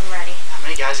 Yeah, I'm ready. How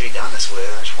many guys have you done this with?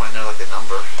 I just want to know like the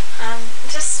number.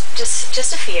 Just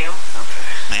a few. Okay.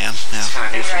 Man, it's kind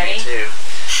of new for me too.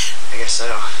 I guess so.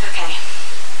 Okay.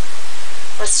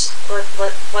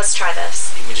 Let's try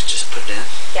this. You can just put it in?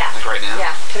 Yeah. Like right now?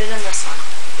 Yeah, put it in this one.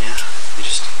 Yeah.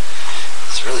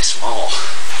 It's really small.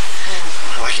 I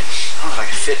don't know if I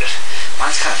can fit it.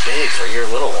 Mine's kind of big for your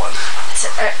little one.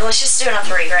 Let's just do it on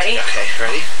 3. Ready? Okay,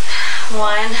 ready?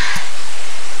 1,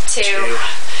 2,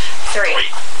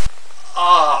 3.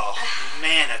 Oh,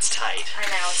 man, that's tight. I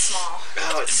know, it's small.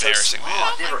 Oh, it's embarrassing, so man.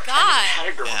 Oh, I've never had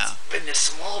a girl that's been this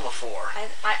small before.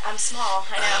 I'm small,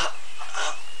 I know.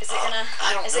 Is it gonna?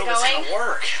 I don't know if it's gonna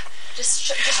work. Just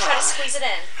try to squeeze it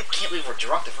in. I can't believe we're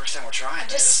drunk the first time we're trying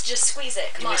this. Just squeeze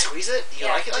it. Come on. Can you squeeze it? Do you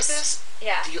like it like this?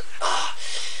 Yeah.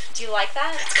 Do you like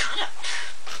that? It's kind of...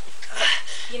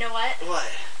 You know what? What?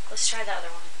 Let's try the other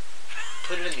one.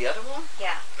 Put it in the other one?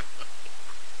 Yeah.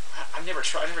 I've never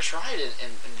tried it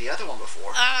in the other one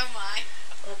before. Oh my.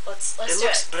 Let's do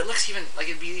it. But it looks even like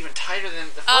it'd be even tighter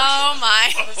than the first one. Oh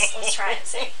my. Let's try it and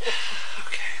see.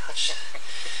 Okay,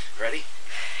 ready?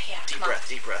 Yeah.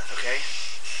 Deep breath, okay?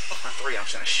 On 3, I'm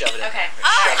just gonna shove it in. Okay.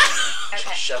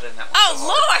 Shove it in that one. Oh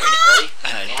Lord!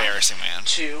 Ready? Embarrassing, man.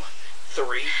 2,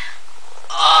 3.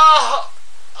 Oh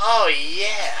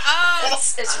yeah. Oh,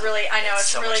 it's really. I know it's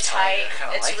so really tight.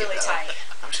 It's really tight.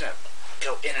 I'm just gonna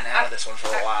go in and out of this one for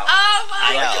a while. Oh my.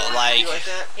 I know, you like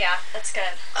that? Yeah, that's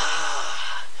good.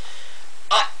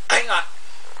 Hang on.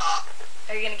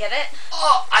 Are you gonna get it?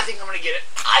 Oh, I think I'm gonna get it.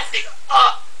 I think.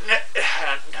 No,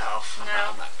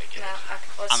 I'm not gonna get it.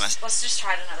 Okay. Let's just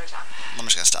try it another time. I'm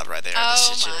just gonna stop right there. Oh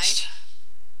this is my. just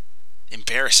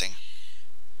embarrassing.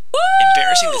 Woo!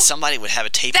 Embarrassing that somebody would have a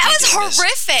tape. That was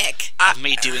horrific. Of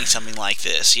me doing something like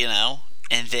this, you know,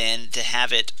 and then to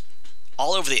have it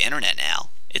all over the internet now.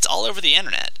 It's all over the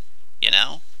internet, you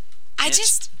know. I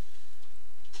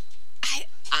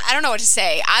don't know what to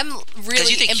say. I'm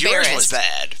really you think embarrassed. Yours was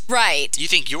bad, right? You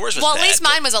think yours was well, bad? Well, at least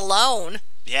mine was alone.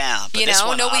 Yeah, but you this know,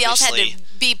 one nobody else had to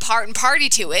be part and party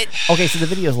to it. Okay, so the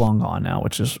video's long gone now,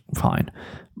 which is fine.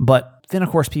 But then, of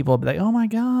course, people would be like, oh my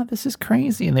God, this is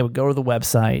crazy. And they would go to the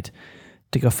website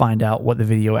to go find out what the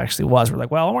video actually was. We're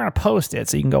like, well, we're going to post it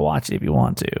so you can go watch it if you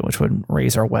want to, which would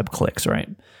raise our web clicks, right?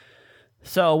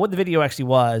 So what the video actually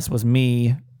was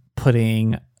me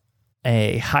putting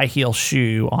a high heel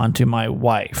shoe onto my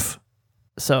wife.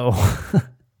 So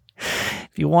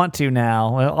if you want to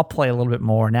now, I'll play a little bit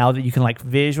more now that you can like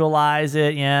visualize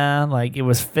it. Yeah. Like it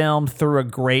was filmed through a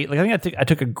grate. Like I think I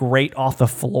took a grate off the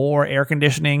floor, air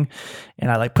conditioning,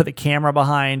 and I like put the camera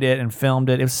behind it and filmed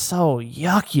it. It was so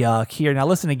yuck here. Now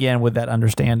listen again with that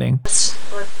understanding. Let's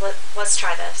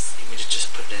try this. You can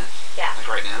just put it in? Yeah. Like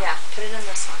right now? Yeah. Put it in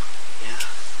this one. Yeah.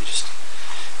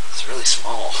 It's really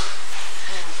small.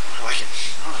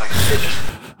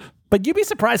 But you'd be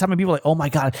surprised how many people are like, oh my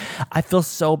God, I feel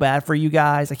so bad for you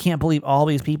guys. I can't believe all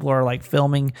these people are like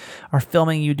filming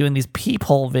you doing these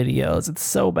Peephole videos. It's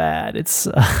so bad. It's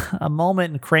a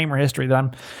moment in Kramer history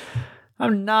that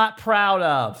I'm not proud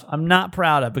of. I'm not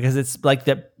proud of because it's like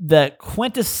the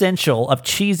quintessential of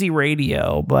cheesy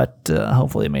radio, but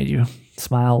hopefully it made you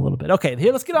smile a little bit. Okay,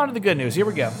 here, let's get on to the good news. Here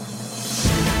we go.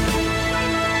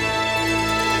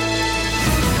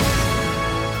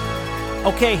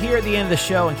 Okay, here at the end of the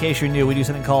show, in case you're new, we do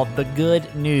something called The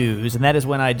Good News, and that is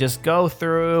when I just go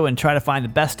through and try to find the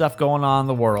best stuff going on in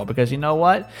the world, because you know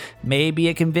what? Maybe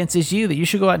it convinces you that you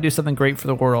should go out and do something great for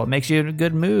the world. It makes you in a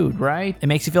good mood, right? It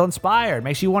makes you feel inspired. It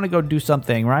makes you want to go do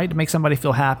something, right? To make somebody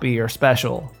feel happy or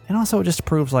special. And also it just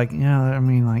proves like,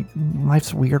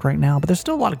 life's weird right now, but there's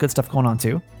still a lot of good stuff going on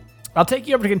too. I'll take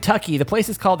you over to Kentucky. The place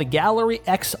is called the Gallery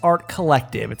X Art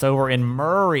Collective. It's over in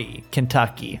Murray,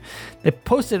 Kentucky. They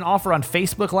posted an offer on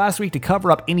Facebook last week to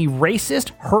cover up any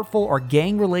racist, hurtful, or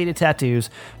gang-related tattoos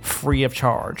free of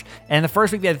charge. And the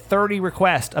first week, they had 30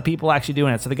 requests of people actually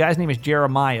doing it. So the guy's name is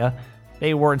Jeremiah.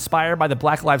 They were inspired by the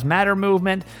Black Lives Matter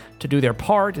movement to do their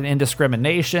part in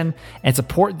indiscrimination and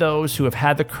support those who have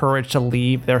had the courage to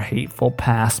leave their hateful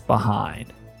past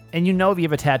behind. And you know if you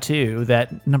have a tattoo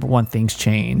that, number one, things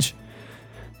change.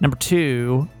 Number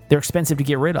two, they're expensive to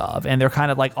get rid of, and they're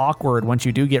kind of like awkward once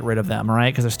you do get rid of them,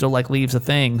 right? Because they're still like leaves a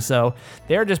thing. So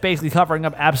they're just basically covering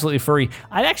up absolutely free.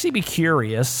 I'd actually be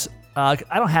curious. I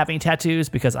don't have any tattoos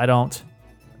because I don't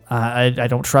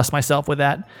trust myself with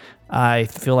that. I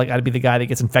feel like I'd be the guy that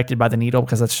gets infected by the needle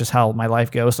because that's just how my life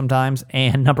goes sometimes.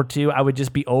 And number two, I would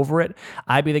just be over it.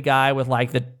 I'd be the guy with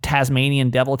like the Tasmanian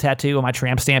devil tattoo on my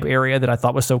tramp stamp area that I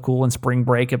thought was so cool in spring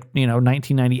break of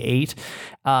 1998.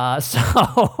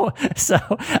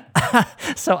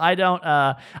 So I don't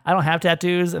have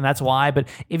tattoos, and that's why. But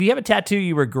if you have a tattoo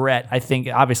you regret, I think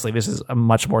obviously this is a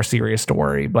much more serious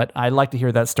story. But I'd like to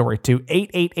hear that story too.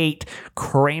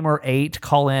 888-Kramer8.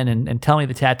 Call in and tell me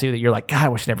the tattoo that you're like, God, I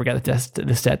wish I never got this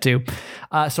tattoo.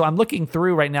 So I'm looking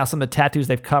through right now some of the tattoos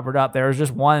they've covered up. There's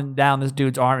just one down this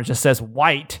dude's arm. It just says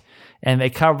white, and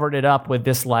they covered it up with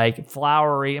this like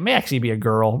flowery. It may actually be a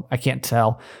girl. I can't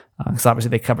tell. Because obviously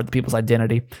they covered the people's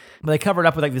identity. But they covered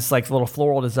up with like this like little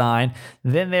floral design.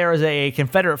 Then there is a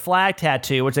Confederate flag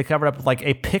tattoo, which they covered up with like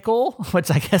a pickle, which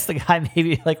I guess the guy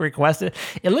maybe like requested.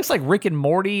 It looks like Rick and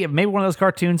Morty, maybe one of those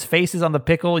cartoons, faces on the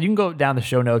pickle. You can go down the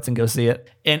show notes and go see it.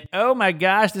 And oh my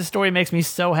gosh, this story makes me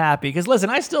so happy. Because listen,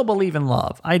 I still believe in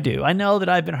love. I do. I know that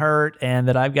I've been hurt and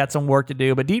that I've got some work to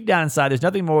do. But deep down inside, there's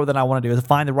nothing more than I want to do is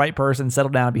find the right person,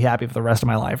 settle down, and be happy for the rest of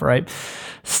my life, right?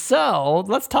 So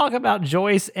let's talk about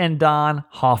Joyce and Don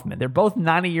Hoffman. They're both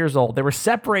 90 years old. They were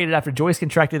separated after Joyce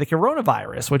contracted the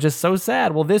coronavirus, which is so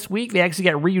sad. Well, this week they actually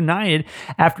got reunited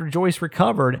after Joyce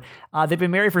recovered. They've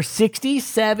been married for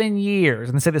 67 years,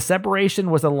 and they say the separation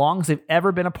was the longest they've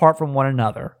ever been apart from one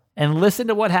another. And listen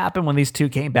to what happened when these two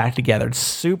came back together. It's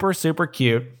super, super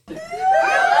cute.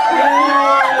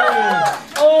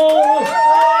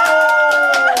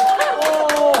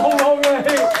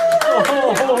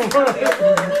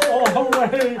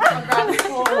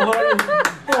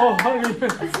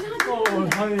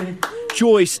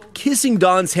 Joyce kissing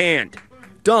Don's hand,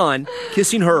 Don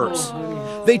kissing hers.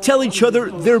 They tell each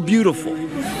other they're beautiful.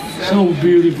 So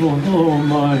beautiful, oh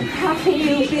my. How can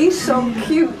you be so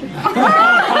cute?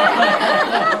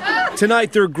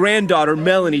 Tonight, their granddaughter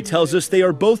Melanie tells us they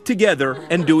are both together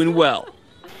and doing well.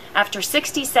 After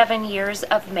 67 years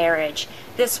of marriage,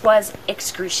 this was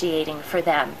excruciating for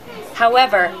them.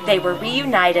 However, they were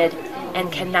reunited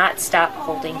and cannot stop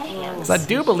holding hands. I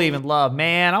do believe in love,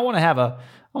 man. I want to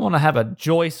have a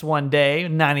Joyce one day,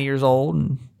 90 years old,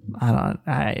 and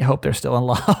I hope they're still in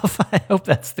love. I hope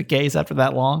that's the case after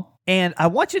that long. And I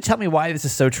want you to tell me why this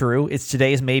is so true.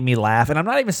 Today's made me laugh. And I'm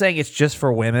not even saying it's just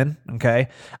for women, okay?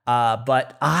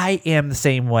 But I am the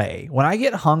same way. When I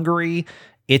get hungry,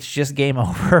 it's just game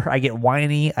over. I get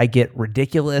whiny. I get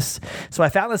ridiculous. So I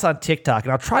found this on TikTok,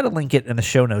 and I'll try to link it in the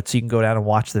show notes so you can go down and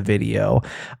watch the video.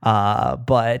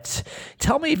 But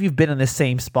tell me if you've been in this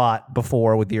same spot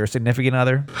before with your significant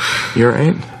other. You're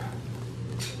right.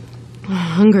 I'm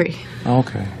hungry.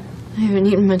 Okay. I haven't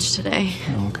eaten much today.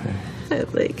 Okay. I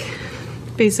had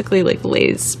basically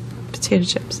Lay's potato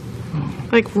chips.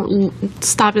 Oh.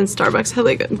 Stopped in Starbucks,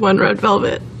 had one red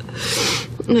velvet,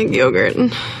 yogurt,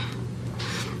 and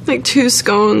 2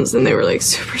 scones, and they were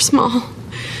super small.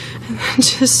 And then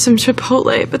just some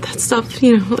Chipotle, but that stuff,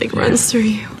 runs through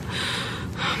you.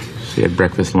 So you had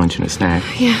breakfast, lunch, and a snack?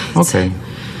 Yeah. Okay. Well,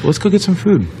 let's go get some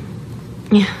food.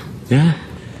 Yeah. Yeah?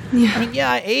 I mean,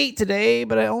 yeah, I ate today,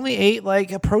 but I only ate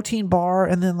like a protein bar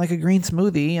and then like a green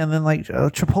smoothie and then like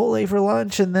a Chipotle for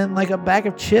lunch and then like a bag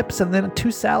of chips and then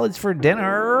 2 salads for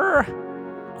dinner.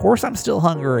 Of course, I'm still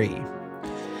hungry.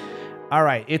 All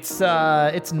right, it's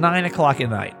 9 o'clock at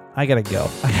night. I gotta go.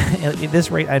 At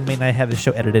this rate, I may not have the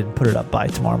show edited and put it up by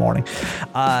tomorrow morning.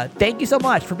 Thank you so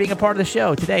much for being a part of the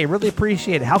show today. Really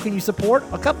appreciate it. How can you support?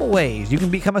 A couple ways. You can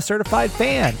become a certified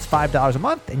fan. It's $5 a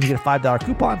month, and you get a $5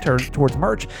 coupon towards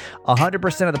merch.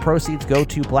 100% of the proceeds go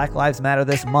to Black Lives Matter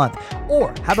this month.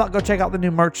 Or how about go check out the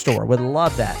new merch store? Would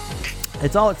love that.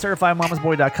 It's all at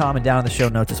CertifiedMamasBoy.com and down in the show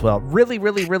notes as well. Really,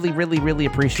 really, really, really, really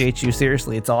appreciate you.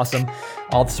 Seriously, it's awesome.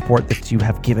 All the support that you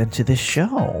have given to this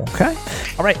show. Okay?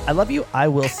 All right. I love you. I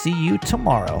will see you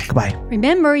tomorrow. Goodbye.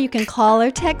 Remember, you can call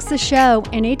or text the show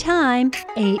anytime.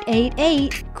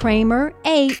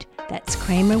 888-KRAMER-8. That's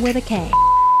Kramer with a K.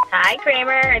 Hi,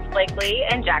 Kramer. It's Blakely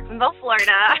in Jacksonville, Florida.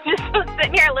 I'm just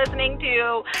sitting here listening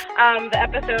to the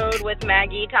episode with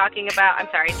Maggie talking about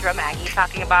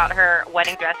her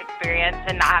wedding dress experience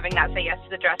and not having that say yes to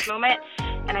the dress moment.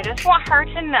 And I just want her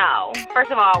to know, first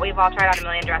of all, we've all tried on a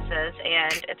million dresses,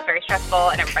 and it's very stressful,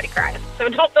 and everybody cries. So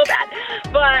don't feel bad.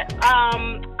 But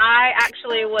I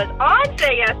actually was on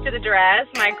Say Yes to the Dress.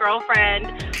 My girlfriend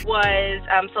was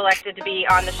selected to be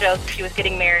on the show, so she was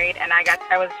getting married, and I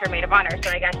was her maid of honor, so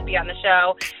I got to be on the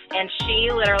show. And she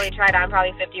literally tried on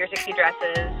probably 50 or 60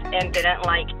 dresses and didn't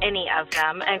like any of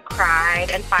them and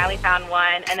cried and finally found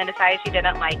one and then decided she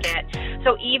didn't like it.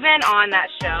 So even on that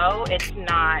show, it's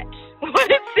not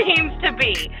what it seems to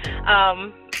be.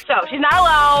 So she's not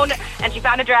alone, and she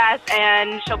found a dress,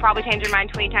 and she'll probably change her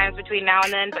mind 20 times between now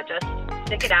and then, but just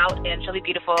stick it out, and she'll be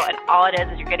beautiful. And all it is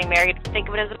you're getting married. Think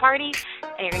of it as a party,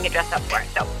 and you're going to get dressed up for it.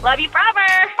 So love you forever.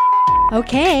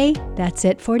 Okay, that's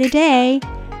it for today.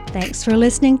 Thanks for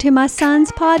listening to my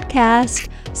son's podcast,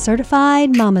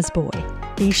 Certified Mama's Boy.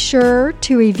 Be sure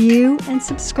to review and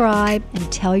subscribe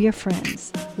and tell your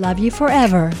friends. Love you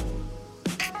forever.